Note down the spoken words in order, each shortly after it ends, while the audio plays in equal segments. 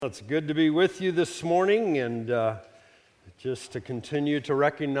It's good to be with you this morning and just to continue to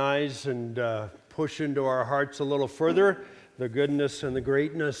recognize and push into our hearts a little further the goodness and the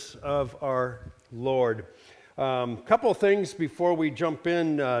greatness of our Lord. Couple of things before we jump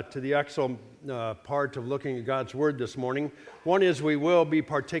in to the actual part of looking at God's Word this morning. One is we will be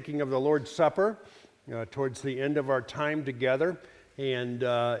partaking of the Lord's Supper towards the end of our time together. And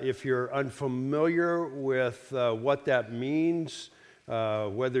if you're unfamiliar with what that means,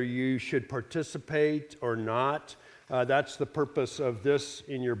 whether you should participate or not, that's the purpose of this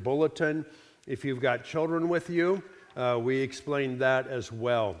in your bulletin. If you've got children with you, we explain that as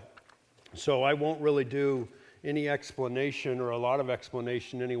well. So I won't really do any explanation, or a lot of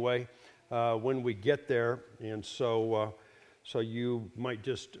explanation anyway, when we get there. And so you might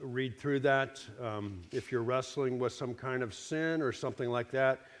just read through that. If you're wrestling with some kind of sin or something like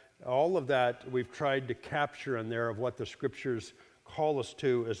that, all of that we've tried to capture in there of what the Scriptures call us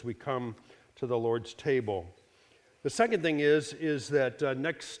to as we come to the Lord's table. The second thing is that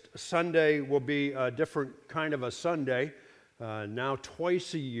next Sunday will be a different kind of a Sunday. Now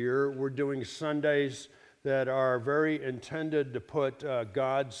twice a year we're doing Sundays that are very intended to put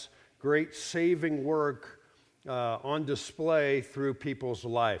God's great saving work on display through people's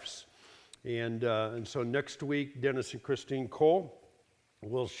lives. And so next week, Dennis and Christine Cole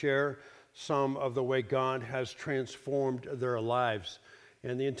will share some of the way God has transformed their lives.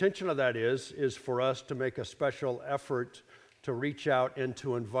 And the intention of that is for us to make a special effort to reach out and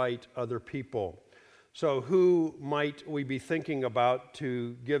to invite other people. So who might we be thinking about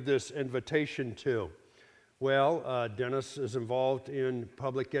to give this invitation to? Well, Dennis is involved in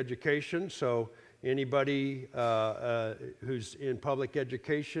public education, so anybody who's in public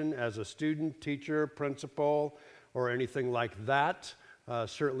education as a student, teacher, principal, or anything like that,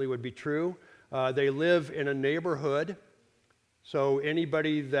 certainly would be true. They live in a neighborhood, so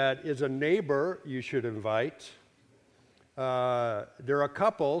anybody that is a neighbor, you should invite. They're a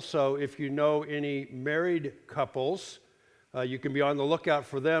couple, so if you know any married couples, you can be on the lookout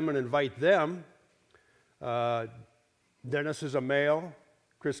for them and invite them. Dennis is a male,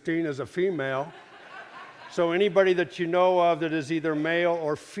 Christine is a female. So anybody that you know of that is either male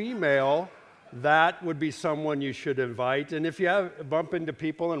or female, that would be someone you should invite. And if you bump into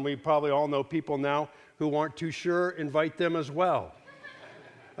people, and we probably all know people now who aren't too sure, invite them as well.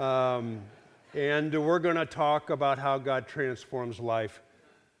 And we're going to talk about how God transforms life,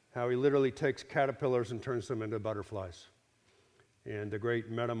 how he literally takes caterpillars and turns them into butterflies, and the great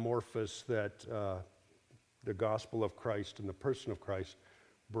metamorphosis that the gospel of Christ and the person of Christ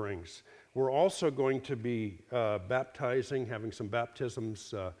brings. We're also going to be baptizing, having some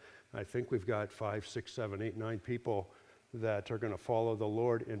baptisms. I think we've got 5, 6, 7, 8, 9 people that are going to follow the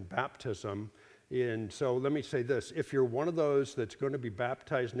Lord in baptism. And so let me say this. If you're one of those that's going to be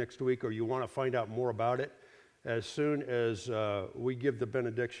baptized next week, or you want to find out more about it, as soon as we give the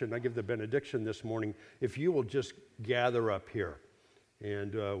benediction, I give the benediction this morning, if you will just gather up here.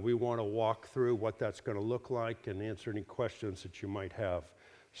 And we want to walk through what that's going to look like and answer any questions that you might have.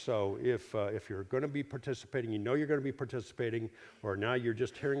 So if you're going to be participating, you know you're going to be participating, or now you're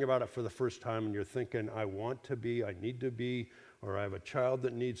just hearing about it for the first time and you're thinking, I want to be, I need to be, or I have a child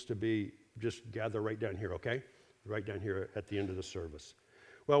that needs to be, just gather right down here, okay? Right down here at the end of the service.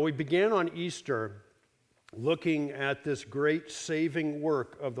 Well, we began on Easter looking at this great saving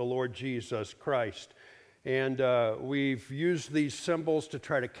work of the Lord Jesus Christ. And we've used these symbols to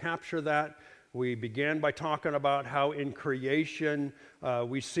try to capture that. We began by talking about how in creation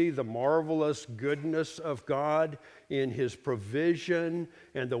we see the marvelous goodness of God in his provision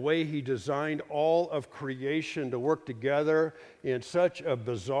and the way he designed all of creation to work together in such a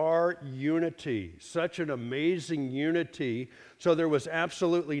bizarre unity, such an amazing unity. So there was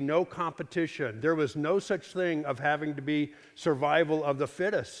absolutely no competition. There was no such thing of having to be survival of the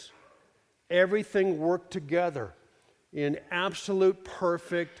fittest. Everything worked together in absolute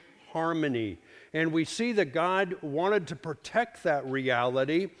perfect harmony. And we see that God wanted to protect that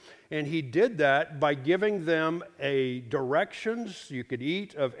reality, and he did that by giving them directions. You could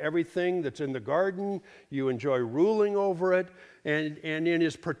eat of everything that's in the garden. You enjoy ruling over it. And in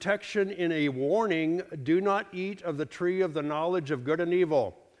his protection, in a warning, do not eat of the tree of the knowledge of good and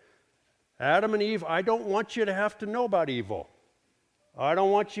evil. Adam and Eve, I don't want you to have to know about evil. I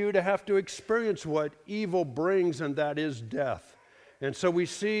don't want you to have to experience what evil brings, and that is death. And so we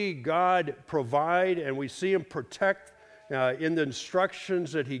see God provide, and we see him protect in the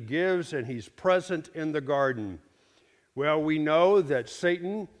instructions that he gives, and he's present in the garden. Well, we know that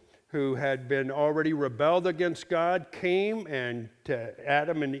Satan, who had been already rebelled against God, came and to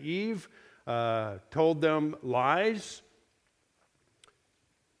Adam and Eve, told them lies,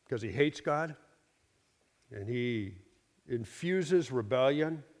 because he hates God, and he infuses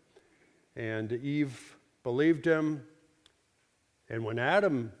rebellion, and Eve believed him. And when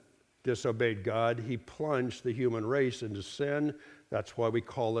Adam disobeyed God, he plunged the human race into sin. That's why we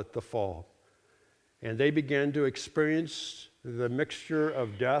call it the fall. And they began to experience the mixture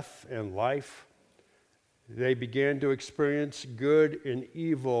of death and life. They began to experience good and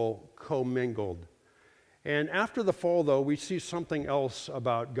evil commingled. And after the fall, though, we see something else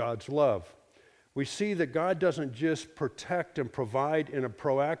about God's love. We see that God doesn't just protect and provide in a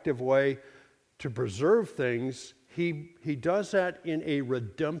proactive way to preserve things. He does that in a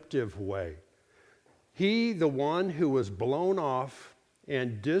redemptive way. He, the one who was blown off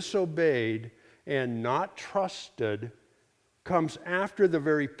and disobeyed and not trusted, comes after the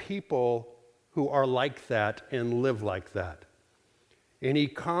very people who are like that and live like that. And he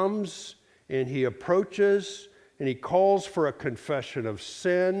comes and he approaches and he calls for a confession of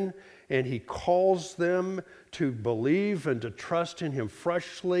sin, and he calls them to believe and to trust in him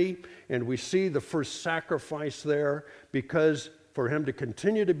freshly. And we see the first sacrifice there, because for him to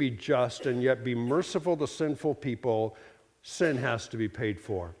continue to be just and yet be merciful to sinful people, sin has to be paid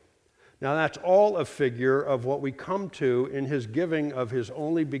for. Now that's all a figure of what we come to in his giving of his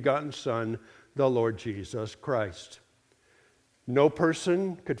only begotten Son, the Lord Jesus Christ. No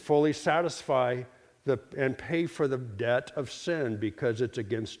person could fully satisfy and pay for the debt of sin, because it's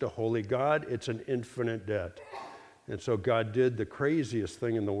against a holy God. It's an infinite debt. And so God did the craziest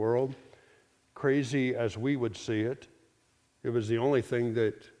thing in the world, crazy as we would see it. It was the only thing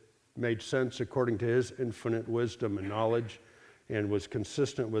that made sense according to his infinite wisdom and knowledge, and was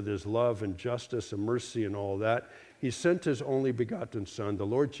consistent with his love and justice and mercy and all that. He sent his only begotten Son, the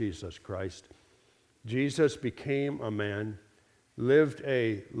Lord Jesus Christ. Jesus became a man, lived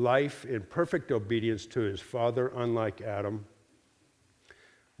a life in perfect obedience to his Father, unlike Adam,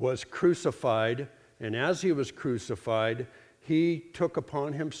 was crucified, and as he was crucified, he took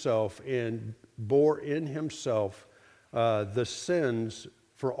upon himself and bore in himself the sins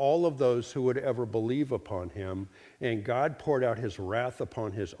for all of those who would ever believe upon him, and God poured out his wrath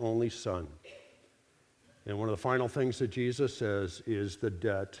upon his only Son. And one of the final things that Jesus says is, the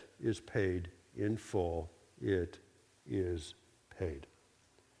debt is paid in full. It is paid.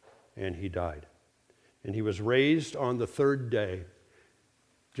 And he died. And he was raised on the third day,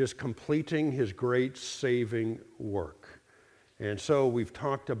 just completing his great saving work. And so we've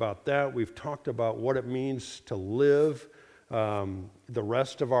talked about that. We've talked about what it means to live the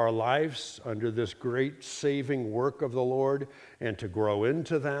rest of our lives under this great saving work of the Lord, and to grow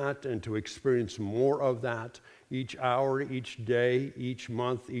into that and to experience more of that each hour, each day, each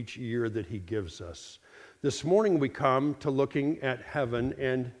month, each year that he gives us. This morning we come to looking at heaven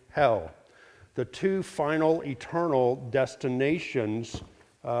and hell, the two final eternal destinations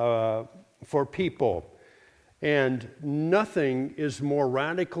for people. And nothing is more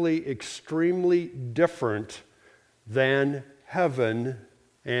radically, extremely different than heaven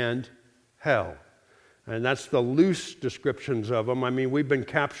and hell. And that's the loose descriptions of them. I mean, we've been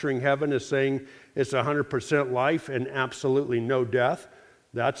capturing heaven as saying it's 100% life and absolutely no death.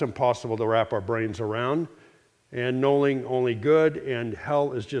 That's impossible to wrap our brains around. And knowing only good, and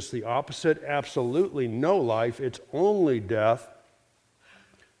hell is just the opposite. Absolutely no life, it's only death.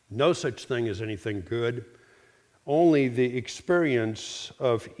 No such thing as anything good. Only the experience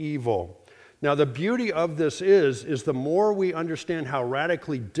of evil. Now, the beauty of this is the more we understand how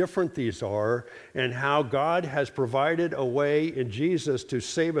radically different these are, and how God has provided a way in Jesus to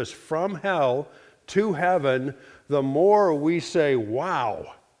save us from hell to heaven, the more we say,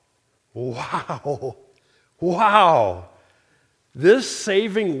 wow, wow, wow. This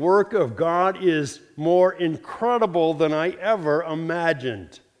saving work of God is more incredible than I ever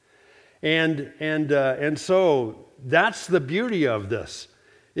imagined. And so that's the beauty of this,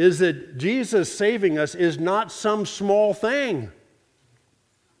 is that Jesus saving us is not some small thing.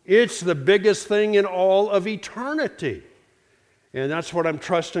 It's the biggest thing in all of eternity. And that's what I'm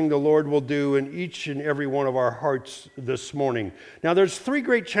trusting the Lord will do in each and every one of our hearts this morning. Now, there's three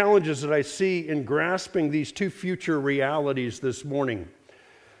great challenges that I see in grasping these two future realities this morning.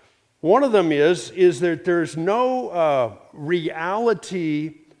 One of them is that there's no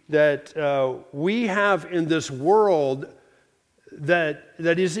reality that we have in this world that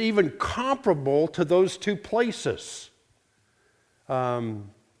is even comparable to those two places.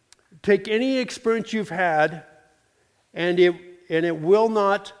 Take any experience you've had, and it will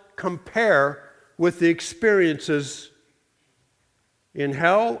not compare with the experiences in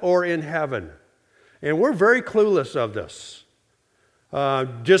hell or in heaven. And we're very clueless of this.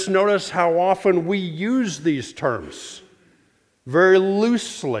 Just notice how often we use these terms. very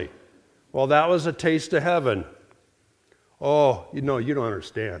loosely. Well, that was a taste of heaven. Oh, you don't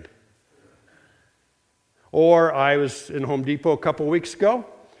understand. Or I was in Home Depot a couple weeks ago,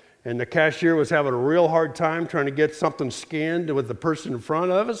 and the cashier was having a real hard time trying to get something scanned with the person in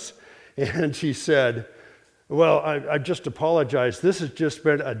front of us. And she said, well, I just apologize. This has just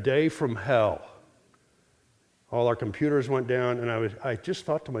been a day from hell. All our computers went down, and I just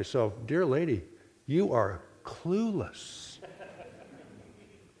thought to myself, dear lady, you are clueless.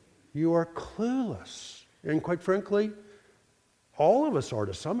 You are clueless. And quite frankly, all of us are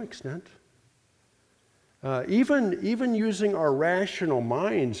to some extent. Even using our rational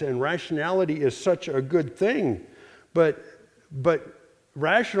minds, and rationality is such a good thing, but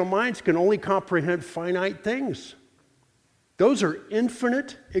rational minds can only comprehend finite things. Those are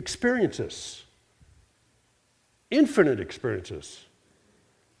infinite experiences. Infinite experiences.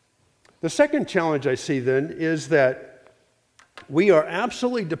 The second challenge I see then is that we are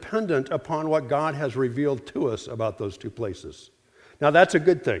absolutely dependent upon what God has revealed to us about those two places. Now, that's a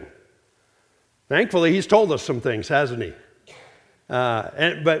good thing. Thankfully, He's told us some things, hasn't He?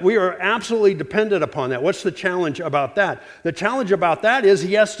 But we are absolutely dependent upon that. What's the challenge about that? The challenge about that is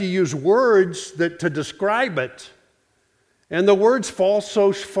He has to use words to describe it, and the words fall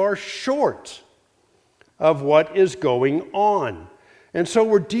so far short of what is going on. And so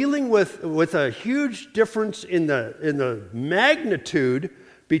we're dealing with a huge difference in the magnitude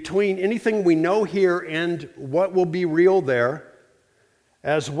between anything we know here and what will be real there,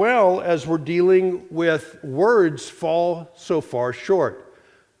 as well as we're dealing with words fall so far short.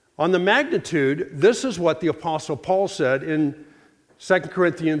 On the magnitude, this is what the Apostle Paul said in 2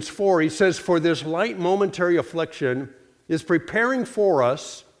 Corinthians 4. He says, for this light momentary affliction is preparing for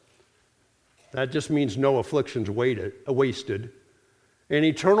us, that just means no afflictions wasted, an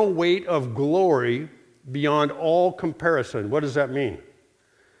eternal weight of glory beyond all comparison. What does that mean?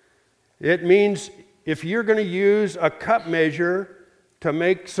 It means if you're going to use a cup measure to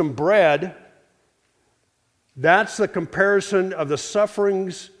make some bread, that's the comparison of the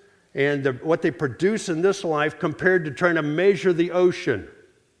sufferings and what they produce in this life compared to trying to measure the ocean.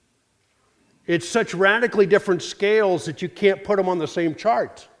 It's such radically different scales that you can't put them on the same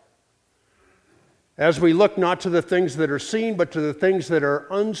chart. As we look not to the things that are seen, but to the things that are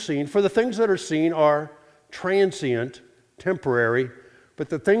unseen. For the things that are seen are transient, temporary, but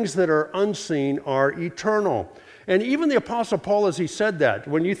the things that are unseen are eternal. And even the Apostle Paul, as he said that,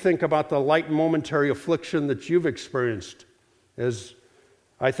 when you think about the light momentary affliction that you've experienced, as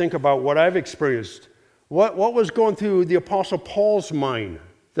I think about what I've experienced, what was going through the Apostle Paul's mind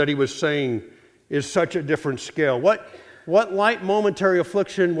that he was saying is such a different scale? What light momentary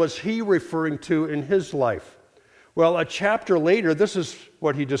affliction was he referring to in his life? Well, a chapter later, this is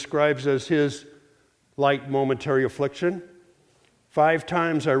what he describes as his light momentary affliction. 5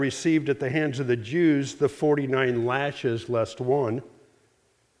 times I received at the hands of the Jews the 49 lashes less one.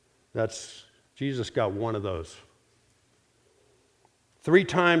 Jesus got one of those. 3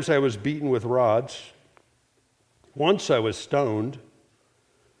 times I was beaten with rods. Once I was stoned.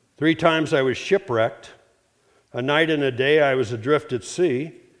 3 times I was shipwrecked. A night and a day I was adrift at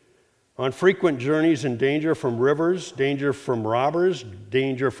sea. On frequent journeys in danger from rivers, danger from robbers,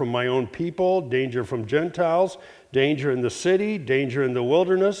 danger from my own people, danger from Gentiles, danger in the city, danger in the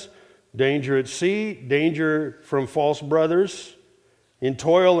wilderness, danger at sea, danger from false brothers, in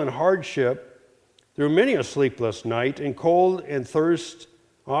toil and hardship, through many a sleepless night, in cold and thirst,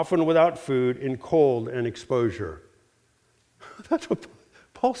 often without food, in cold and exposure. That's what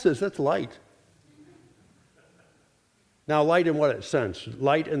Paul says, that's light. Now, light in what sense?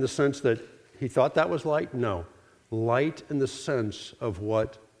 Light in the sense that he thought that was light? No. Light in the sense of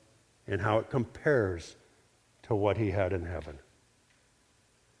what and how it compares to what he had in heaven.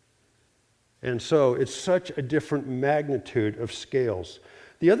 And so it's such a different magnitude of scales.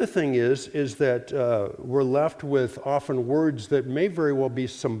 The other thing is that we're left with often words that may very well be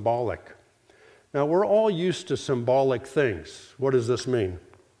symbolic. Now, we're all used to symbolic things. What does this mean?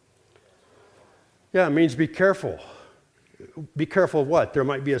 Yeah, it means be careful. Be careful of what? There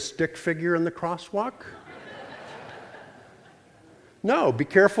might be a stick figure in the crosswalk? No, be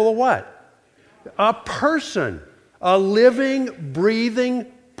careful of what? A person, a living,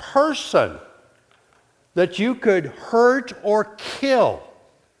 breathing person that you could hurt or kill.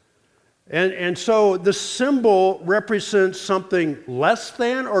 And so the symbol represents something less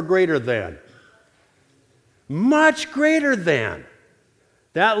than or greater than? Much greater than.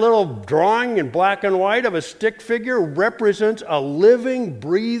 That little drawing in black and white of a stick figure represents a living,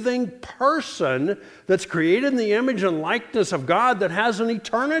 breathing person that's created in the image and likeness of God that has an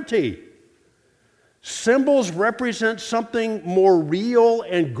eternity. Symbols represent something more real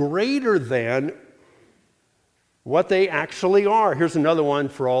and greater than what they actually are. Here's another one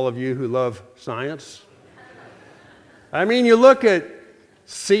for all of you who love science. I mean, you look at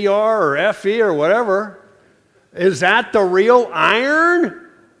CR or FE or whatever. Is that the real iron?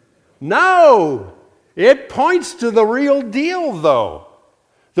 No. It points to the real deal, though.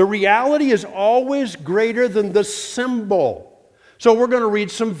 The reality is always greater than the symbol. So we're going to read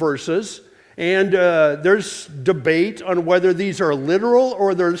some verses, and there's debate on whether these are literal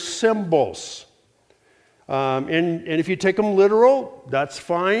or they're symbols. And if you take them literal, that's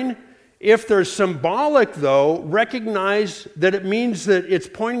fine. If they're symbolic, though, recognize that it means that it's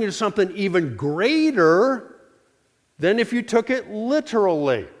pointing to something even greater than if you took it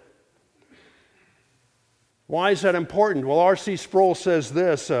literally. Why is that important? Well, R.C. Sproul says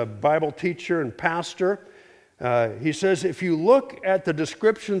this, a Bible teacher and pastor. He says, if you look at the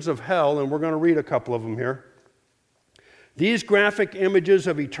descriptions of hell, and we're going to read a couple of them here, these graphic images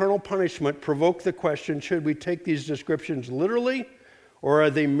of eternal punishment provoke the question, should we take these descriptions literally, or are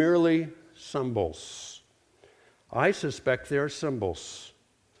they merely symbols? I suspect they are symbols,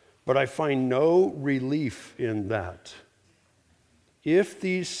 but I find no relief in that. If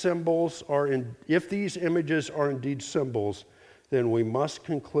these images are indeed symbols, then we must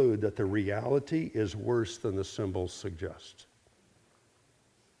conclude that the reality is worse than the symbols suggest.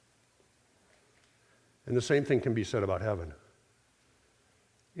 And the same thing can be said about heaven.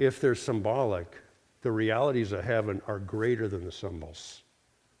 If they're symbolic, the realities of heaven are greater than the symbols.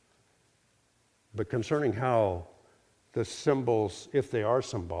 But concerning how the symbols, if they are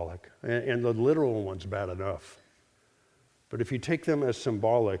symbolic, and the literal one's bad enough, but if you take them as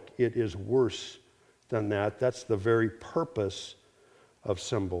symbolic, it is worse than that. That's the very purpose of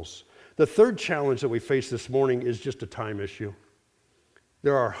symbols. The third challenge that we face this morning is just a time issue.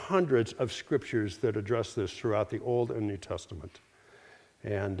 There are hundreds of scriptures that address this throughout the Old and New Testament.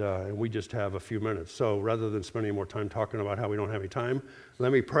 And we just have a few minutes. So rather than spending more time talking about how we don't have any time,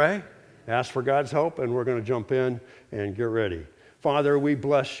 let me pray, ask for God's help, and we're going to jump in and get ready. Father, we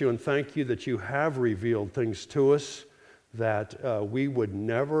bless you and thank you that you have revealed things to us that we would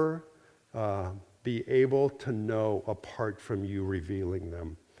never be able to know apart from you revealing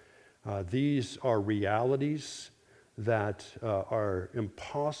them. These are realities that are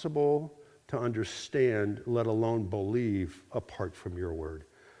impossible to understand, let alone believe, apart from your word.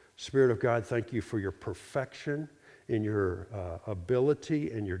 Spirit of God, thank you for your perfection in your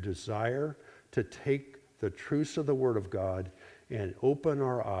ability and your desire to take the truths of the word of God and open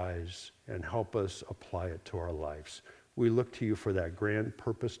our eyes and help us apply it to our lives. We look to you for that grand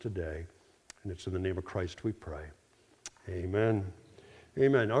purpose today, and it's in the name of Christ we pray. Amen.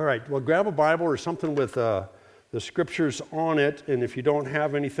 Amen. All right, well, grab a Bible or something with the scriptures on it, and if you don't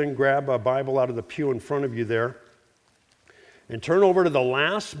have anything, grab a Bible out of the pew in front of you there, and turn over to the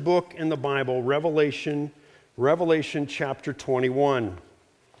last book in the Bible, Revelation chapter 21.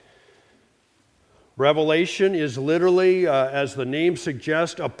 Revelation is literally, as the name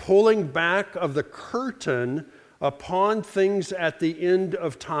suggests, a pulling back of the curtain upon things at the end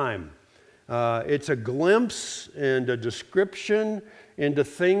of time. It's a glimpse and a description into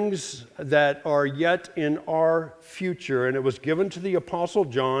things that are yet in our future. And it was given to the Apostle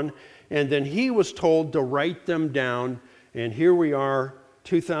John, and then he was told to write them down. And here we are,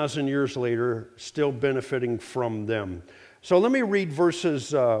 2,000 years later, still benefiting from them. So let me read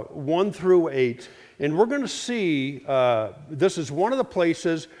verses 1 through 8. And we're going to see, this is one of the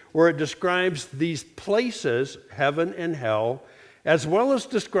places where it describes these places, heaven and hell, as well as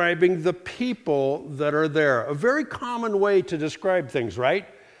describing the people that are there. A very common way to describe things, right?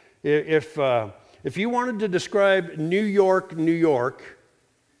 If you wanted to describe New York, New York,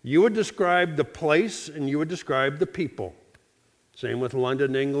 you would describe the place and you would describe the people. Same with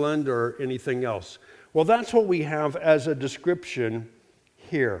London, England, or anything else. Well, that's what we have as a description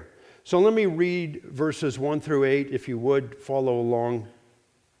here. So let me read verses 1 through 8, if you would follow along,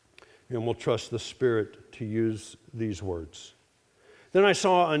 and we'll trust the Spirit to use these words. Then I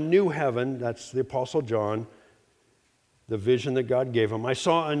saw a new heaven, that's the Apostle John, the vision that God gave him. I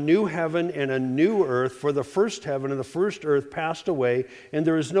saw a new heaven and a new earth, for the first heaven and the first earth passed away, and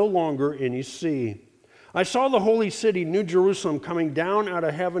there is no longer any sea. I saw the holy city, New Jerusalem, coming down out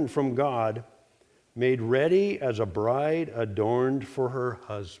of heaven from God, made ready as a bride adorned for her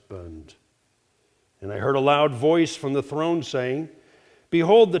husband. And I heard a loud voice from the throne saying,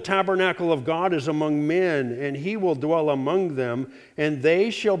 Behold, the tabernacle of God is among men, and he will dwell among them, and they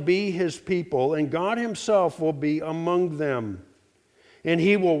shall be his people, and God himself will be among them. And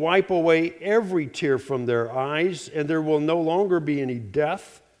he will wipe away every tear from their eyes, and there will no longer be any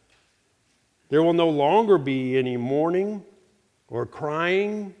death, There will no longer be any mourning or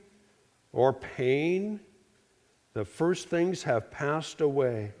crying or pain. The first things have passed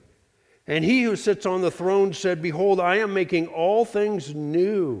away. And he who sits on the throne said, Behold, I am making all things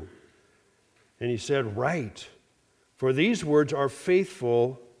new. And he said, Write, for these words are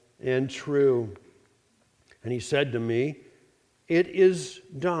faithful and true. And he said to me, It is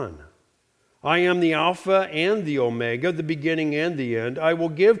done. I am the Alpha and the Omega, the beginning and the end. I will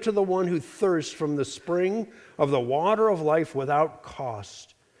give to the one who thirsts from the spring of the water of life without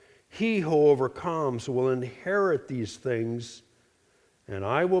cost. He who overcomes will inherit these things, and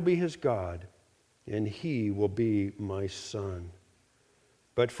I will be his God, and he will be my son.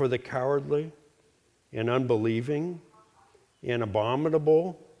 But for the cowardly and unbelieving and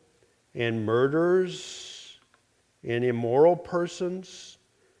abominable and murderers and immoral persons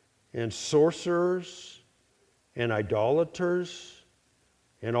and sorcerers and idolaters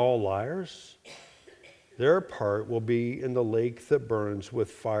and all liars, their part will be in the lake that burns with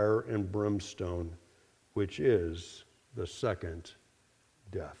fire and brimstone, which is the second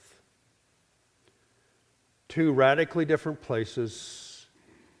death. Two radically different places,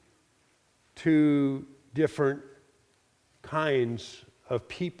 two different kinds of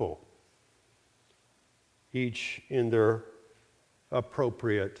people, each in their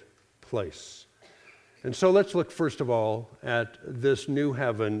appropriate place. And so let's look first of all at this new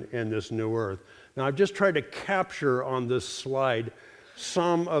heaven and this new earth. Now, I've just tried to capture on this slide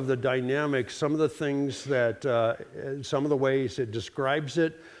some of the dynamics, some of the things that, some of the ways it describes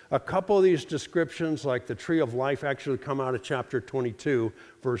it. A couple of these descriptions, like the tree of life, actually come out of chapter 22,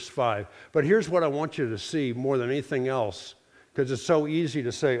 verse 5. But here's what I want you to see more than anything else, because it's so easy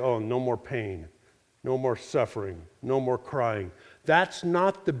to say, oh, no more pain, no more suffering, no more crying. That's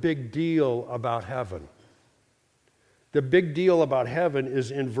not the big deal about heaven. The big deal about heaven is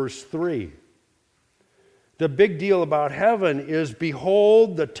in verse 3. The big deal about heaven is,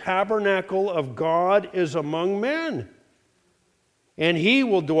 behold, the tabernacle of God is among men, and he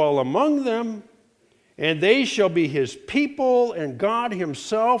will dwell among them, and they shall be his people, and God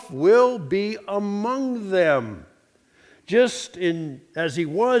himself will be among them. Just as he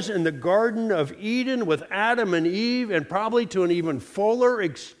was in the Garden of Eden with Adam and Eve, and probably to an even fuller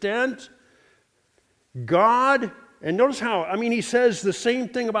extent, God, and notice how, he says the same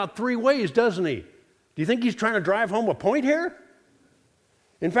thing about three ways, doesn't he? Do you think he's trying to drive home a point here?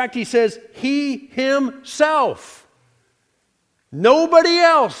 In fact, he says, he himself, nobody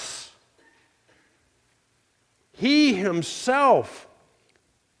else. He himself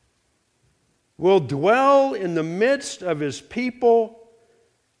will dwell in the midst of his people.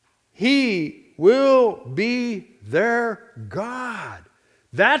 He will be their God.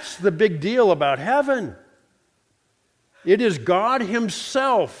 That's the big deal about heaven. It is God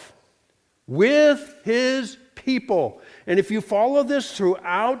himself with his people. And if you follow this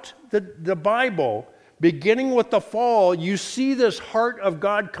throughout the Bible, beginning with the fall, you see this heart of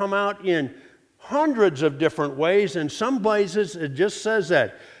God come out in hundreds of different ways. In some places, it just says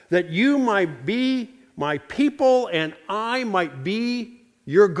that you might be my people and I might be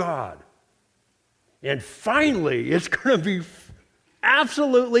your God. And finally, it's going to be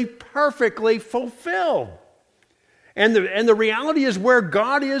absolutely perfectly fulfilled. And the reality is, where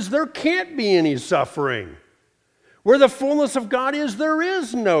God is, there can't be any suffering. Where the fullness of God is, there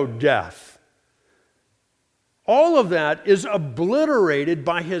is no death. All of that is obliterated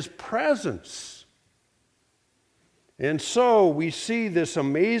by his presence. And so we see this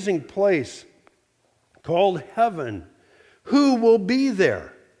amazing place called heaven. Who will be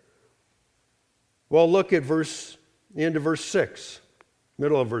there? Well, look at into verse 6,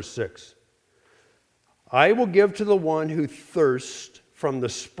 middle of verse 6. I will give to the one who thirsts from the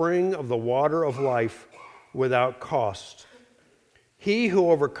spring of the water of life without cost. He who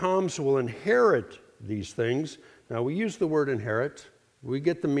overcomes will inherit these things. Now, we use the word inherit. We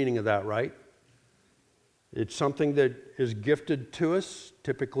get the meaning of that, right? It's something that is gifted to us,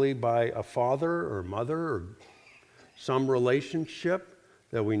 typically by a father or mother or some relationship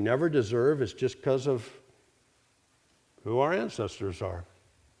that we never deserve. It's just because of who our ancestors are.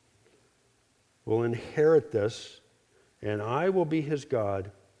 Will inherit this, and I will be his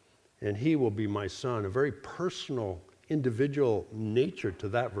God, and he will be my son. A very personal, individual nature to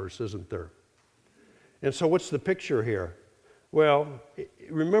that verse, isn't there? And so what's the picture here? Well,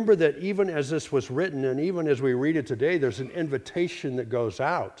 remember that even as this was written, and even as we read it today, there's an invitation that goes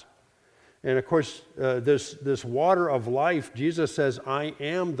out. And of course, this water of life, Jesus says, I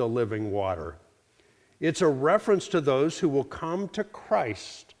am the living water. It's a reference to those who will come to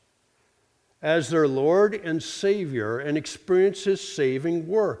Christ as their Lord and Savior and experience his saving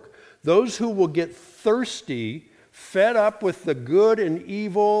work. those who will get thirsty, fed up with the good and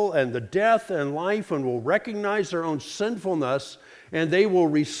evil and the death and life, and will recognize their own sinfulness, and they will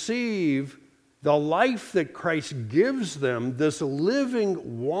receive the life that Christ gives them, this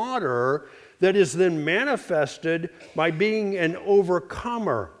living water that is then manifested by being an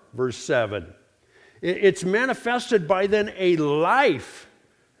overcomer, verse 7. It's manifested by then a life,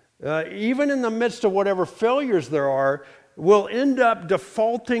 even in the midst of whatever failures there are, will end up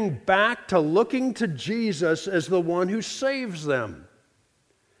defaulting back to looking to Jesus as the one who saves them.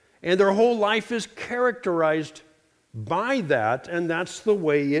 And their whole life is characterized by that, and that's the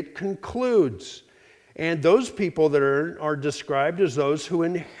way it concludes. And those people that are described as those who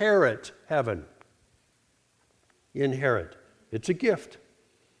inherit heaven. Inherit. It's a gift.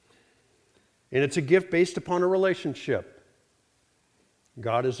 And it's a gift based upon a relationship.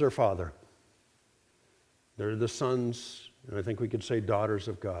 God is their Father. They're the sons, and I think we could say daughters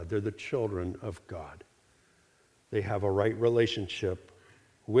of God. They're the children of God. They have a right relationship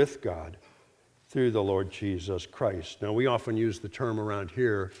with God through the Lord Jesus Christ. Now, we often use the term around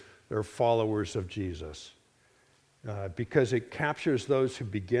here, they're followers of Jesus, because it captures those who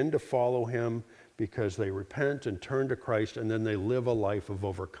begin to follow him because they repent and turn to Christ, and then they live a life of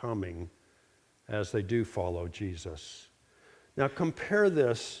overcoming as they do follow Jesus. Now, compare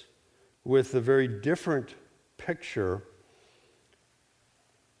this with the very different picture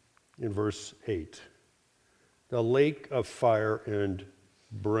in verse 8. The lake of fire and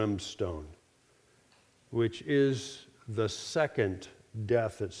brimstone, which is the second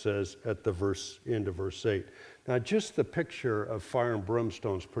death, it says at the end of verse 8. Now, just the picture of fire and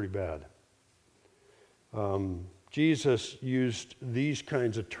brimstone is pretty bad. Jesus used these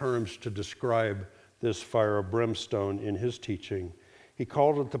kinds of terms to describe this fire of brimstone in his teaching. He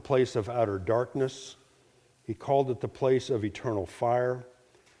called it the place of outer darkness. He called it the place of eternal fire.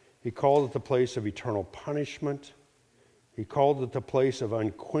 He called it the place of eternal punishment. He called it the place of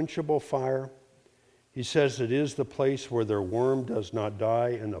unquenchable fire. He says it is the place where their worm does not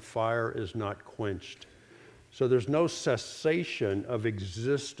die and the fire is not quenched. So there's no cessation of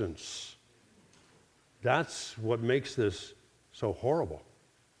existence. That's what makes this so horrible,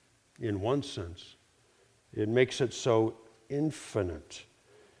 in one sense. It makes it so infinite.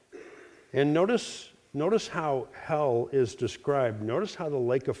 And notice how hell is described. Notice how the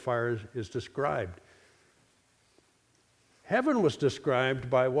lake of fire is described. Heaven was described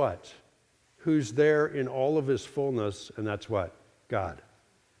by what? Who's there in all of his fullness, and that's what? God.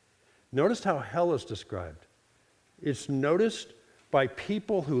 Notice how hell is described. It's noticed by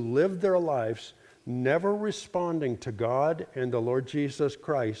people who live their lives never responding to God and the Lord Jesus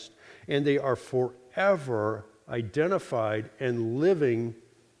Christ, and they are forever identified and living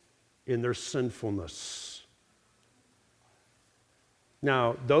in their sinfulness.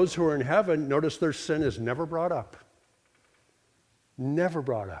 Now, those who are in heaven, notice their sin is never brought up. Never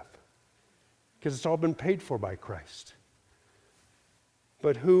brought up. Because it's all been paid for by Christ.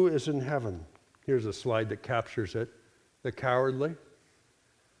 But who is in heaven? Here's a slide that captures it. The cowardly,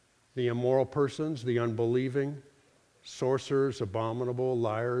 the immoral persons, the unbelieving, sorcerers, abominable,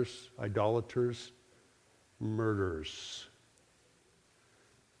 liars, idolaters, murderers.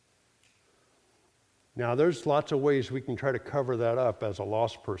 Now, there's lots of ways we can try to cover that up as a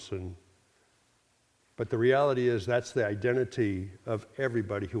lost person, but the reality is that's the identity of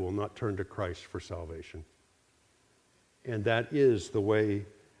everybody who will not turn to Christ for salvation. And that is the way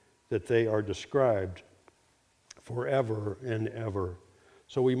that they are described forever and ever.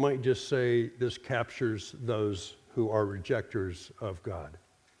 So we might just say this captures those who are rejectors of God.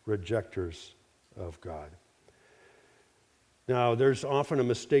 Rejectors of God. Now, there's often a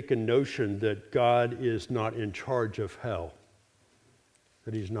mistaken notion that God is not in charge of hell,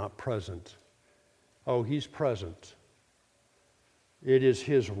 that he's not present. Oh, he's present. It is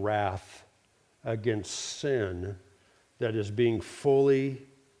his wrath against sin that is being fully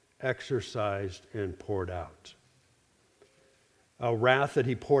exercised and poured out. A wrath that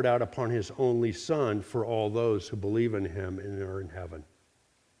he poured out upon his only Son for all those who believe in him and are in heaven.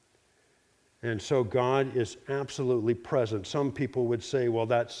 And so God is absolutely present. Some people would say, well,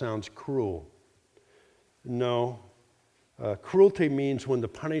 that sounds cruel. No. Cruelty means when the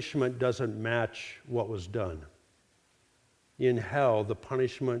punishment doesn't match what was done. In hell, the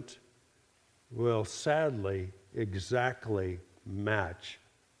punishment will sadly exactly match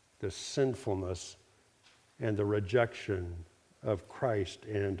the sinfulness and the rejection of Christ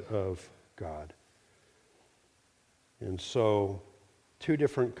and of God. And so, two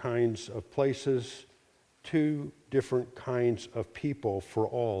different kinds of places, two different kinds of people for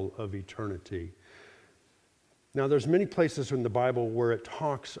all of eternity. Now, there's many places in the Bible where it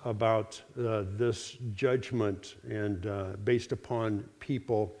talks about this judgment and based upon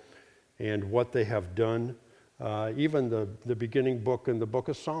people and what they have done. Even the beginning book in the book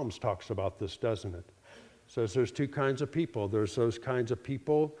of Psalms talks about this, doesn't it? Says there's two kinds of people. There's those kinds of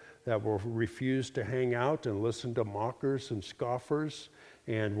people that will refuse to hang out and listen to mockers and scoffers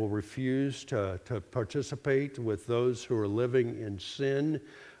and will refuse to participate with those who are living in sin.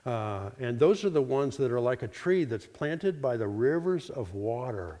 And those are the ones that are like a tree that's planted by the rivers of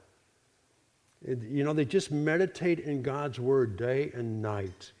water. They just meditate in God's word day and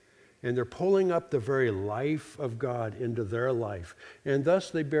night. And they're pulling up the very life of God into their life. And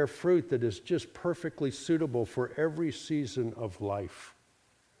thus they bear fruit that is just perfectly suitable for every season of life.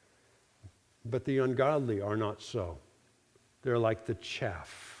 But the ungodly are not so. They're like the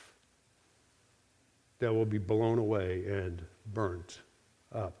chaff that will be blown away and burnt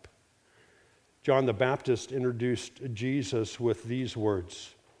up. John the Baptist introduced Jesus with these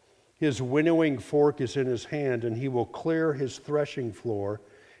words. His winnowing fork is in his hand, and he will clear his threshing floor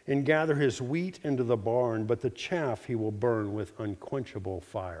and gather his wheat into the barn, but the chaff he will burn with unquenchable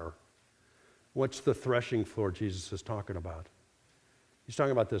fire. What's the threshing floor Jesus is talking about? He's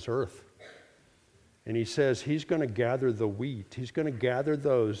talking about this earth. And he says he's going to gather the wheat. He's going to gather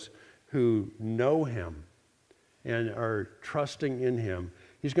those who know him and are trusting in him.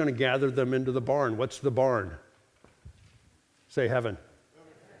 He's going to gather them into the barn. What's the barn? Say heaven.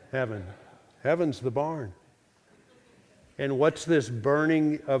 Heaven. Heaven's the barn. And what's this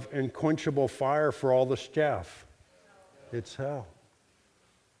burning of unquenchable fire for all the chaff? It's hell.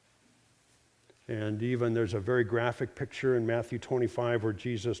 And even there's a very graphic picture in Matthew 25 where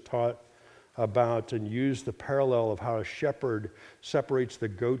Jesus taught about and used the parallel of how a shepherd separates the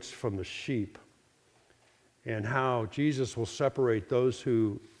goats from the sheep, and how Jesus will separate those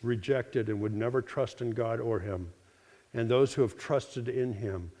who rejected and would never trust in God or him, and those who have trusted in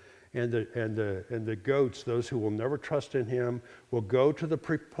him. And the goats, those who will never trust in him, will go to the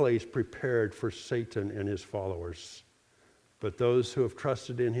place prepared for Satan and his followers. But those who have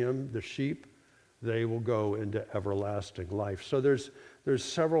trusted in him, the sheep, they will go into everlasting life. So there's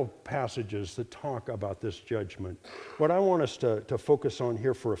several passages that talk about this judgment. What I want us to focus on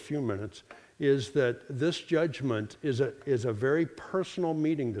here for a few minutes is that this judgment is a very personal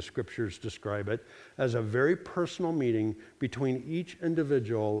meeting. The scriptures describe it as a very personal meeting between each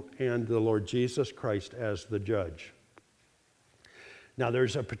individual and the Lord Jesus Christ as the judge. Now,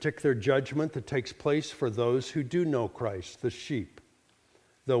 there's a particular judgment that takes place for those who do know Christ, the sheep,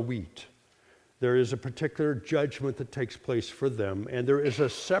 the wheat. There is a particular judgment that takes place for them, and there is a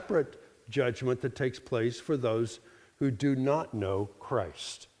separate judgment that takes place for those who do not know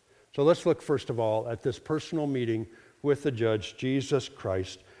Christ. So let's look first of all at this personal meeting with the judge, Jesus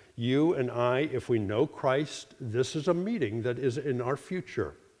Christ. You and I, if we know Christ, this is a meeting that is in our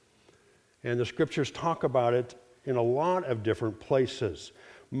future. And the scriptures talk about it in a lot of different places.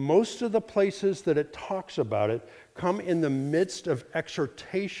 Most of the places that it talks about it come in the midst of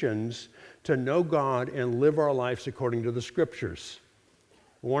exhortations to know God and live our lives according to the scriptures.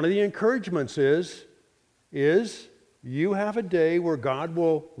 One of the encouragements is you have a day where God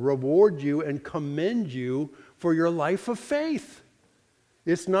will reward you and commend you for your life of faith.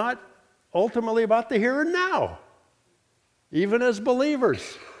 It's not ultimately about the here and now, even as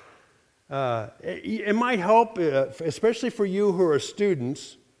believers. It might help, especially for you who are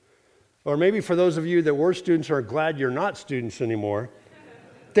students, or maybe for those of you that were students or are glad you're not students anymore.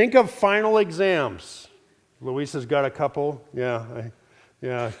 Think of final exams. Luisa's got a couple. Yeah,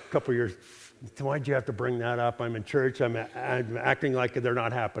 a couple years. Why'd you have to bring that up? I'm in church. I'm acting like they're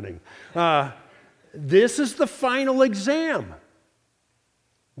not happening. This is the final exam.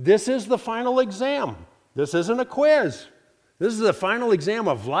 This is the final exam. This isn't a quiz. This is the final exam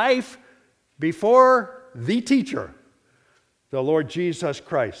of life before the teacher, the Lord Jesus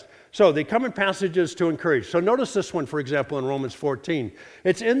Christ. So they come in passages to encourage. So notice this one, for example, in Romans 14.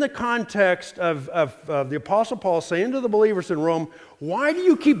 It's in the context of the Apostle Paul saying to the believers in Rome, why do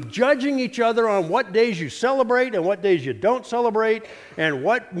you keep judging each other on what days you celebrate and what days you don't celebrate, and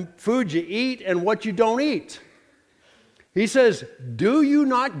what food you eat and what you don't eat? He says, do you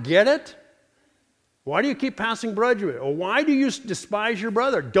not get it? Why do you keep passing judgment? Or why do you despise your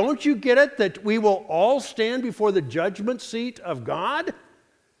brother? Don't you get it that we will all stand before the judgment seat of God?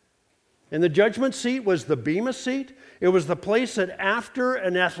 And the judgment seat was the Bema seat. It was the place that after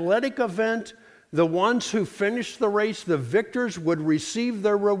an athletic event, the ones who finished the race, the victors, would receive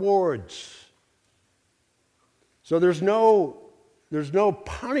their rewards. So there's no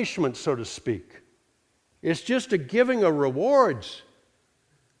punishment, so to speak. It's just a giving of rewards.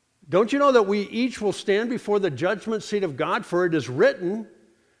 Don't you know that we each will stand before the judgment seat of God? For it is written,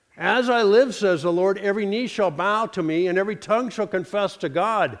 as I live, says the Lord, every knee shall bow to me, and every tongue shall confess to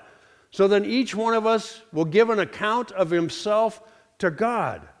God. So then each one of us will give an account of himself to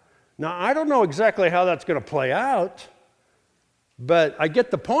God. Now, I don't know exactly how that's going to play out, but I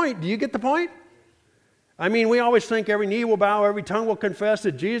get the point. Do you get the point? I mean, we always think every knee will bow, every tongue will confess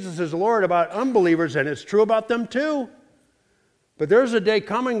that Jesus is Lord about unbelievers, and it's true about them too. But there's a day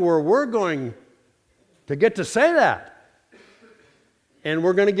coming where we're going to get to say that. And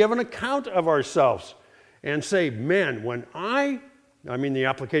we're going to give an account of ourselves and say, man, the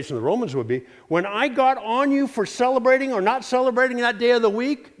application of the Romans would be, when I got on you for celebrating or not celebrating that day of the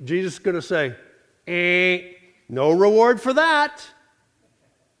week, Jesus is going to say, no reward for that.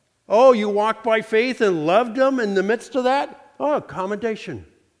 Oh, you walked by faith and loved them in the midst of that? Oh, commendation.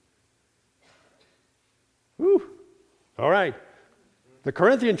 Whew. All right. The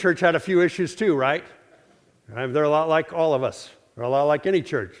Corinthian church had a few issues too, right? They're a lot like all of us. They're a lot like any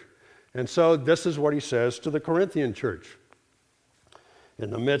church. And so this is what he says to the Corinthian church in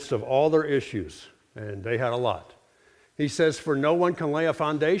the midst of all their issues, and they had a lot. He says, for no one can lay a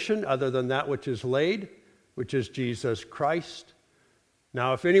foundation other than that which is laid, which is Jesus Christ.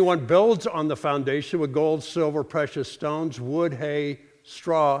 Now, if anyone builds on the foundation with gold, silver, precious stones, wood, hay,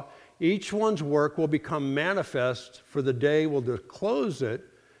 straw, each one's work will become manifest, for the day will disclose it,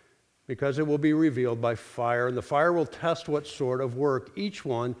 because it will be revealed by fire, and the fire will test what sort of work each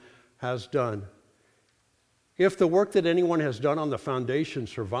one has done. If the work that anyone has done on the foundation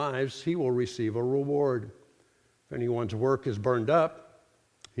survives, he will receive a reward. If anyone's work is burned up,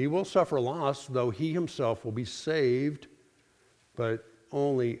 he will suffer loss, though he himself will be saved, but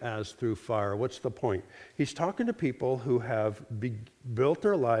only as through fire. What's the point? He's talking to people who have built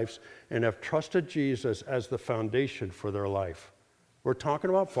their lives and have trusted Jesus as the foundation for their life. We're talking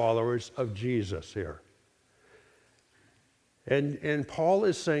about followers of Jesus here. And Paul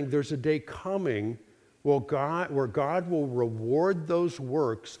is saying there's a day coming where God will reward those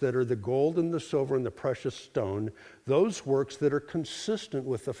works that are the gold and the silver and the precious stone, those works that are consistent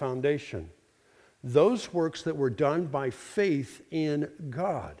with the foundation. Those works that were done by faith in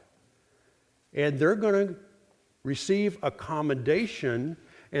God. And they're going to receive a commendation,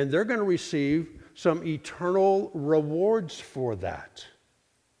 and they're going to receive some eternal rewards for that.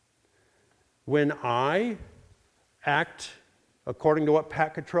 When I act according to what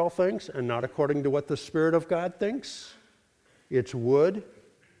Pat Cottrell thinks and not according to what the Spirit of God thinks, it's wood,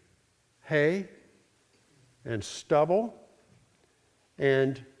 hay, and stubble,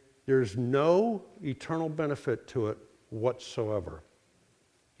 and there's no eternal benefit to it whatsoever.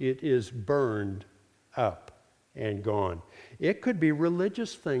 It is burned up and gone. It could be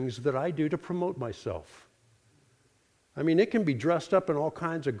religious things that I do to promote myself. I mean, it can be dressed up in all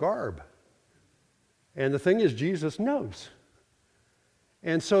kinds of garb. And the thing is, Jesus knows.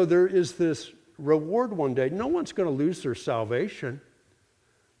 And so there is this reward one day. No one's going to lose their salvation.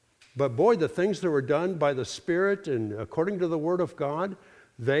 But boy, the things that were done by the Spirit and according to the Word of God,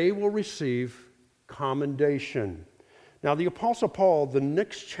 they will receive commendation. Now, the Apostle Paul, the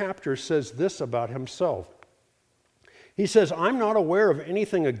next chapter, says this about himself. He says, I'm not aware of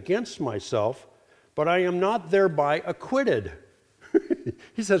anything against myself, but I am not thereby acquitted.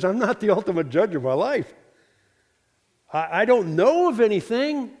 He says, I'm not the ultimate judge of my life. I don't know of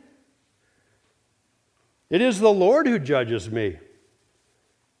anything. It is the Lord who judges me.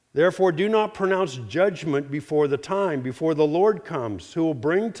 Therefore, do not pronounce judgment before the time, before the Lord comes, who will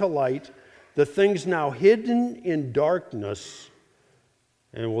bring to light the things now hidden in darkness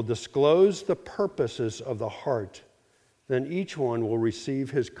and will disclose the purposes of the heart. Then each one will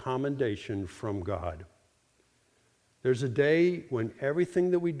receive his commendation from God. There's a day when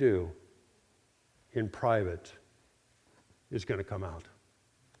everything that we do in private is going to come out.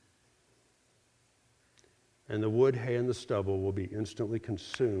 And the wood, hay, and the stubble will be instantly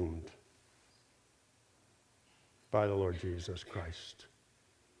consumed by the Lord Jesus Christ.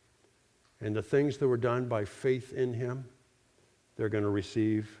 And the things that were done by faith in him, they're going to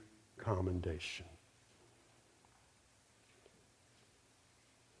receive commendation.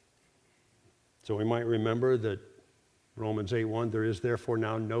 So we might remember that Romans 8:1, there is therefore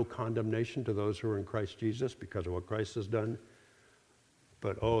now no condemnation to those who are in Christ Jesus because of what Christ has done.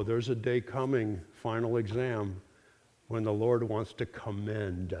 But there's a day coming, final exam, when the Lord wants to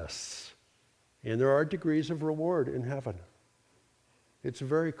commend us. And there are degrees of reward in heaven. It's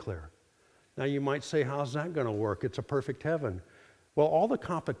very clear. Now you might say, how's that going to work? It's a perfect heaven. Well, all the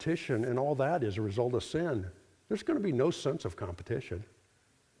competition and all that is a result of sin. There's going to be no sense of competition.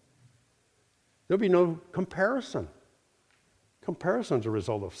 There'll be no comparison. Comparison's a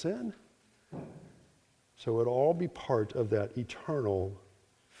result of sin. So it'll all be part of that eternal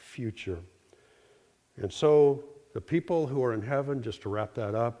future. And so the people who are in heaven, just to wrap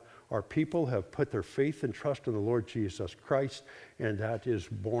that up, are people who have put their faith and trust in the Lord Jesus Christ, and that is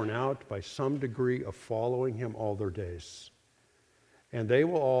borne out by some degree of following him all their days. And they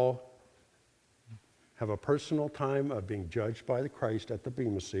will all have a personal time of being judged by the Christ at the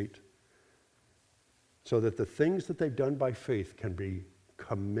Bema seat, so that the things that they've done by faith can be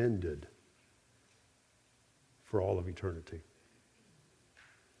commended for all of eternity.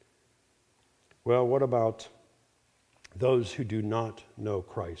 Well, what about those who do not know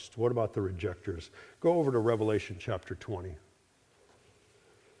Christ? What about the rejectors? Go over to Revelation chapter 20.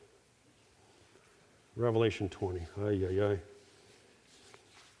 Revelation 20. Ay, ay, ay.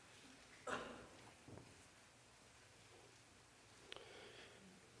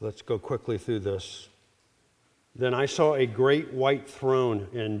 Let's go quickly through this. Then I saw a great white throne,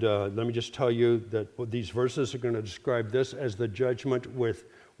 and let me just tell you that these verses are going to describe this as the judgment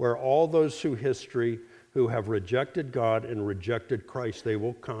where all those through history who have rejected God and rejected Christ, they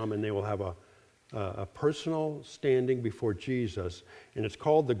will come and they will have a personal standing before Jesus. And it's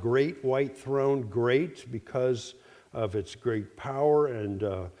called the Great White Throne, great because of its great power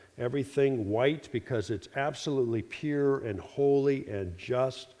and everything, white because it's absolutely pure and holy and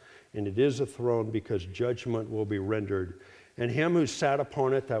just. And it is a throne because judgment will be rendered. And him who sat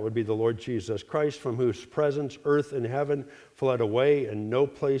upon it, that would be the Lord Jesus Christ, from whose presence earth and heaven fled away, and no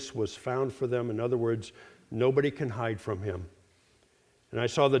place was found for them. In other words, nobody can hide from him. And I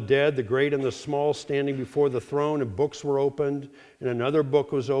saw the dead, the great and the small, standing before the throne, and books were opened. And another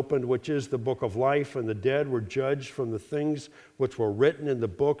book was opened, which is the book of life. And the dead were judged from the things which were written in the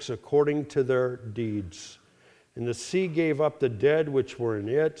books according to their deeds. And the sea gave up the dead which were in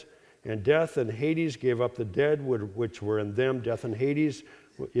it, and death and Hades gave up the dead which were in them. Death and Hades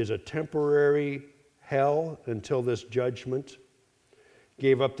is a temporary hell until this judgment.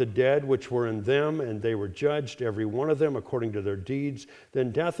 Gave up the dead which were in them, and they were judged, every one of them, according to their deeds.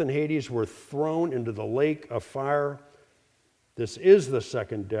 Then death and Hades were thrown into the lake of fire. This is the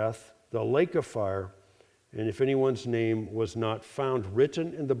second death, the lake of fire. And if anyone's name was not found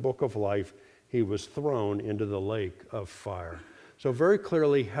written in the book of life, he was thrown into the lake of fire. So very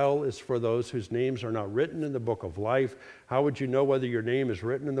clearly, hell is for those whose names are not written in the book of life. How would you know whether your name is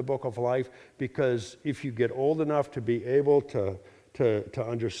written in the book of life? Because if you get old enough to be able to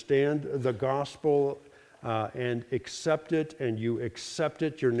understand the gospel and accept it, and you accept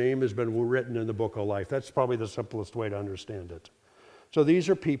it, your name has been written in the book of life. That's probably the simplest way to understand it. So these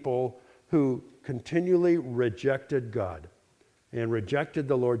are people who continually rejected God and rejected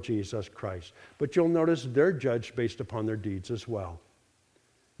the Lord Jesus Christ. But you'll notice they're judged based upon their deeds as well.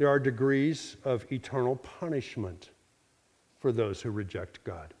 There are degrees of eternal punishment for those who reject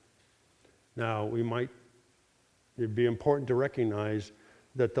God. Now, it'd be important to recognize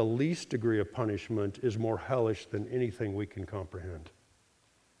that the least degree of punishment is more hellish than anything we can comprehend.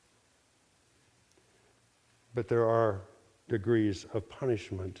 But there are degrees of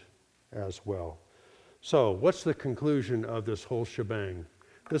punishment as well. So, what's the conclusion of this whole shebang?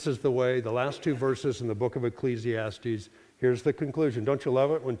 This is the last two verses in the book of Ecclesiastes. Here's the conclusion. Don't you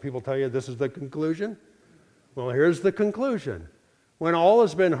love it when people tell you this is the conclusion? Well, here's the conclusion. When all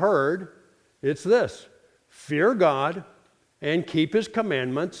has been heard, it's this: fear God and keep his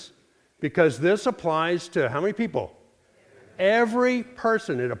commandments, because this applies to how many people? Every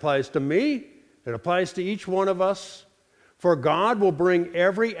person. It applies to me. It applies to each one of us. For God will bring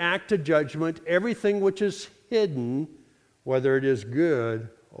every act to judgment, everything which is hidden, whether it is good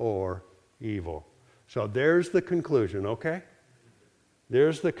or evil. So there's the conclusion, okay?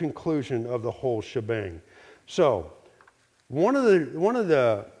 There's the conclusion of the whole shebang. So one of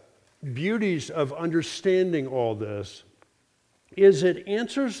the beauties of understanding all this is it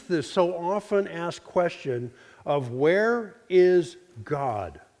answers the so often asked question of where is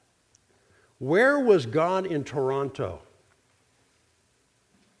God? Where was God in Toronto?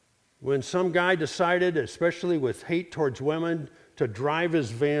 When some guy decided, especially with hate towards women, to drive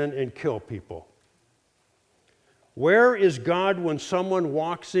his van and kill people. Where is God when someone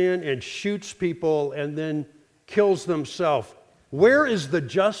walks in and shoots people and then kills themselves? Where is the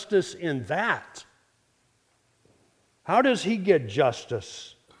justice in that? How does he get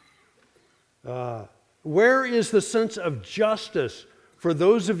justice? Where is the sense of justice for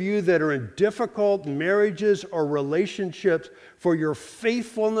those of you that are in difficult marriages or relationships, for your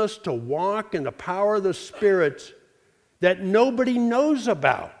faithfulness to walk in the power of the Spirit that nobody knows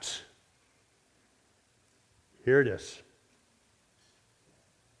about? Here it is.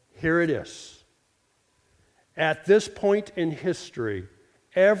 Here it is. At this point in history,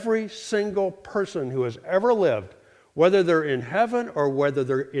 every single person who has ever lived, whether they're in heaven or whether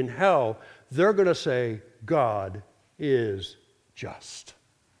they're in hell, they're going to say, God is just.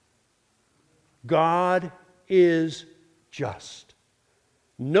 God is just.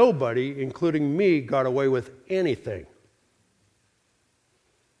 Nobody, including me, got away with anything.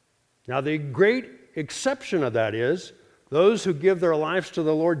 Now, the great exception of that is those who give their lives to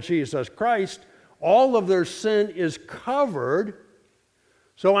the Lord Jesus Christ, all of their sin is covered.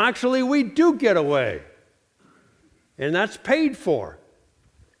 So actually, we do get away. And that's paid for.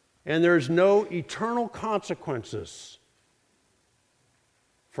 And there's no eternal consequences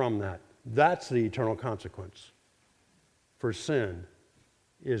from that. That's the eternal consequence for sin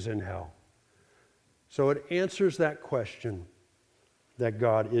is in hell. So it answers that question that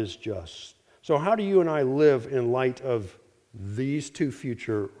God is just. So how do you and I live in light of these two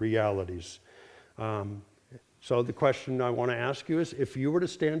future realities? So the question I want to ask you is, if you were to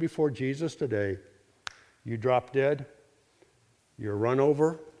stand before Jesus today, you drop dead, you're run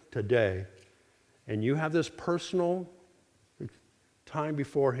over today, and you have this personal time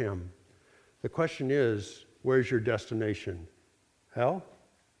before him, the question is, where's your destination? Hell?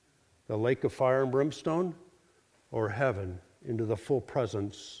 The lake of fire and brimstone? Or heaven, into the full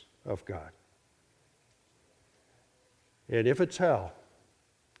presence of God? And if it's hell,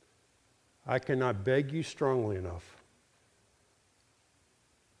 I cannot beg you strongly enough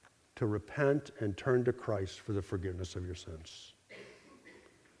to repent and turn to Christ for the forgiveness of your sins.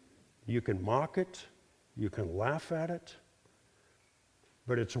 You can mock it, you can laugh at it,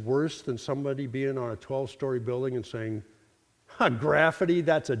 but it's worse than somebody being on a 12-story building and saying, graffiti,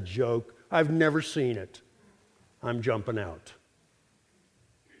 that's a joke. I've never seen it. I'm jumping out.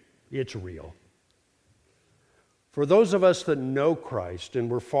 It's real. For those of us that know Christ and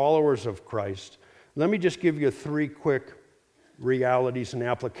we're followers of Christ, let me just give you 3 quick realities and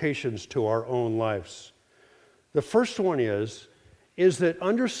applications to our own lives. The first one is that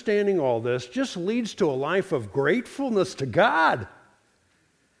understanding all this just leads to a life of gratefulness to God.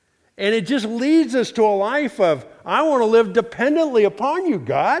 And it just leads us to a life of, I want to live dependently upon you,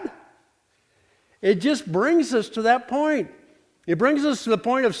 God. It just brings us to that point. It brings us to the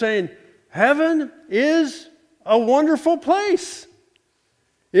point of saying, heaven is a wonderful place.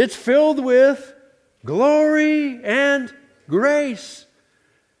 It's filled with glory and grace.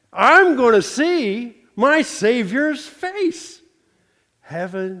 I'm going to see my Savior's face.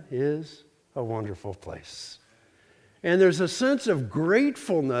 Heaven is a wonderful place. And there's a sense of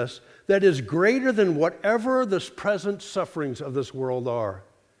gratefulness that is greater than whatever the present sufferings of this world are.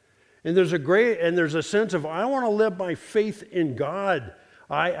 And there's a sense of, I want to live by faith in God.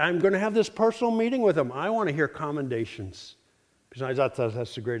 I'm going to have this personal meeting with him. I want to hear commendations. Besides,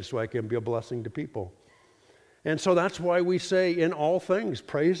 that's the greatest way I can be a blessing to people. And so that's why we say in all things,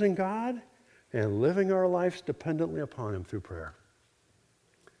 praising God and living our lives dependently upon him through prayer.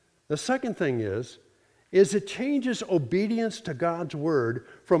 The second thing is it changes obedience to God's word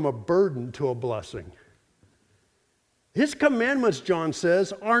from a burden to a blessing. His commandments, John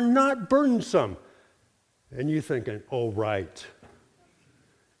says, are not burdensome. And you're thinking, oh, right.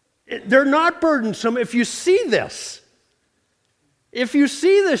 They're not burdensome if you see this. If you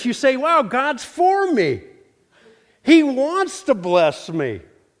see this, you say, wow, God's for me. He wants to bless me.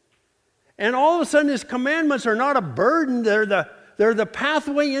 And all of a sudden, his commandments are not a burden. They're the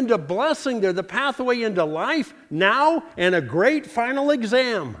pathway into blessing. They're the pathway into life now and a great final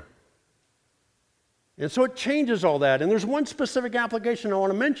exam. And so it changes all that. And there's one specific application I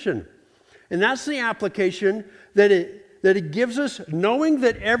want to mention. And that's the application that it gives us, knowing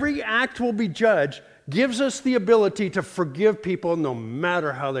that every act will be judged, gives us the ability to forgive people no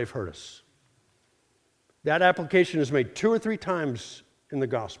matter how they've hurt us. That application is made 2 or 3 times in the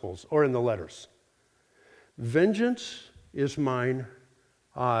Gospels or in the letters. Vengeance is mine,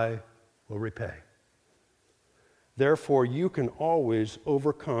 I will repay. Therefore, you can always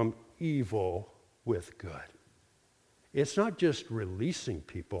overcome evil with good. It's not just releasing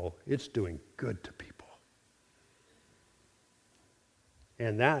people, it's doing good to people.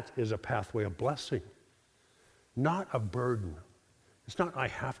 And that is a pathway of blessing, not a burden. It's not, I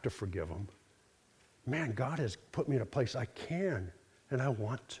have to forgive them. Man, God has put me in a place I can and I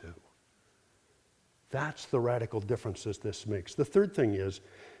want to. That's the radical differences this makes. The third thing is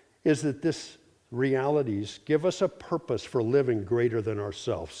that this realities give us a purpose for living greater than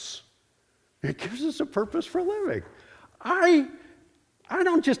ourselves. It gives us a purpose for living. I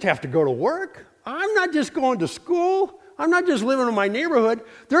don't just have to go to work. I'm not just going to school. I'm not just living in my neighborhood.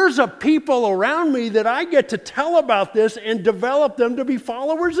 There's a people around me that I get to tell about this and develop them to be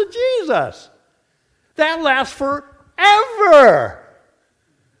followers of Jesus. That lasts forever.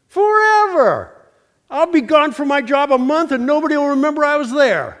 Forever. I'll be gone from my job a month and nobody will remember I was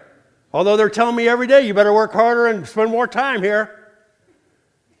there. Although they're telling me every day, you better work harder and spend more time here.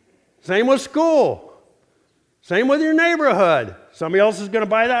 Same with school. Same with your neighborhood. Somebody else is going to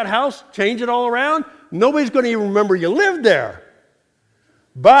buy that house, change it all around. Nobody's going to even remember you lived there.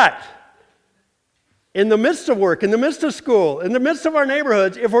 But in the midst of work, in the midst of school, in the midst of our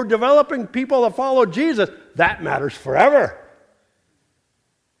neighborhoods, if we're developing people that follow Jesus, that matters forever.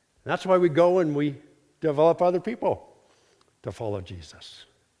 That's why we go and we develop other people to follow Jesus.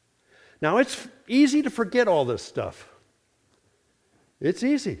 Now, it's easy to forget all this stuff. It's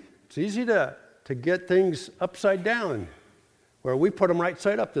easy. It's easy to get things upside down, where we put them right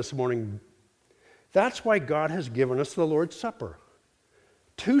side up this morning. That's why God has given us the Lord's Supper.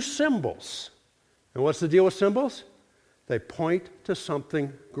 2 symbols. And what's the deal with symbols? They point to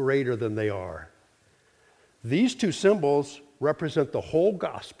something greater than they are. These 2 symbols represent the whole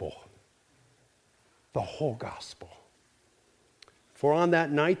gospel. The whole gospel. For on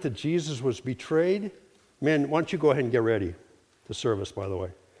that night that Jesus was betrayed, men, why don't you go ahead and get ready. The service, by the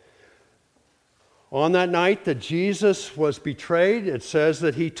way. On that night that Jesus was betrayed, it says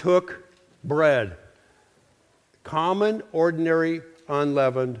that he took bread. Common, ordinary,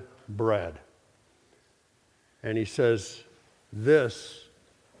 unleavened bread. And he says, this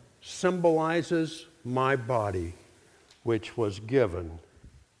symbolizes my body, which was given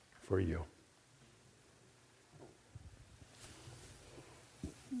for you.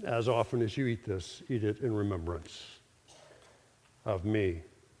 As often as you eat this, eat it in remembrance of me.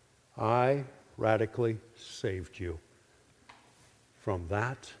 I radically saved you from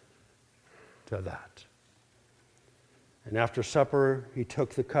that to that. And after supper, he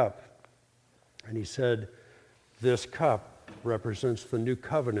took the cup and he said, this cup represents the new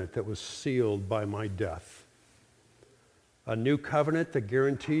covenant that was sealed by my death. A new covenant that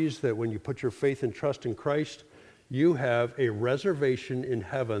guarantees that when you put your faith and trust in Christ, you have a reservation in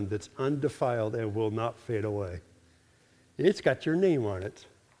heaven that's undefiled and will not fade away. It's got your name on it.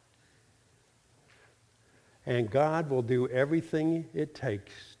 And God will do everything it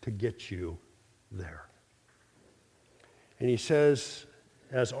takes to get you there. And he says,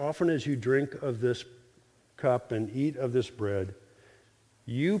 as often as you drink of this cup and eat of this bread,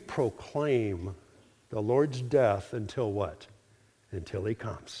 you proclaim the Lord's death until what? Until he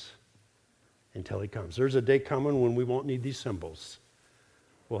comes. Until he comes. There's a day coming when we won't need these symbols.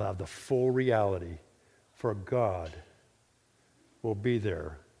 We'll have the full reality, for God will be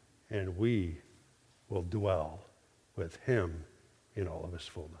there and we will dwell with him in all of his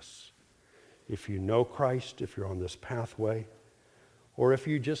fullness. If you know Christ, if you're on this pathway, or if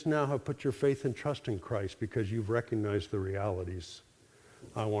you just now have put your faith and trust in Christ because you've recognized the realities,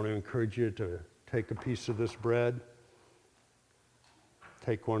 I want to encourage you to take a piece of this bread,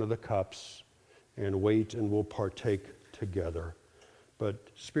 take one of the cups, and wait, and we'll partake together. But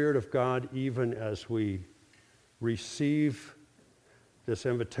Spirit of God, even as we receive this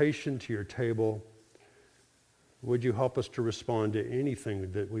invitation to your table, would you help us to respond to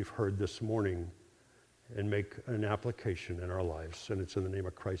anything that we've heard this morning and make an application in our lives? And it's in the name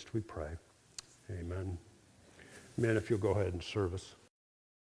of Christ we pray. Amen. Men, if you'll go ahead and serve us.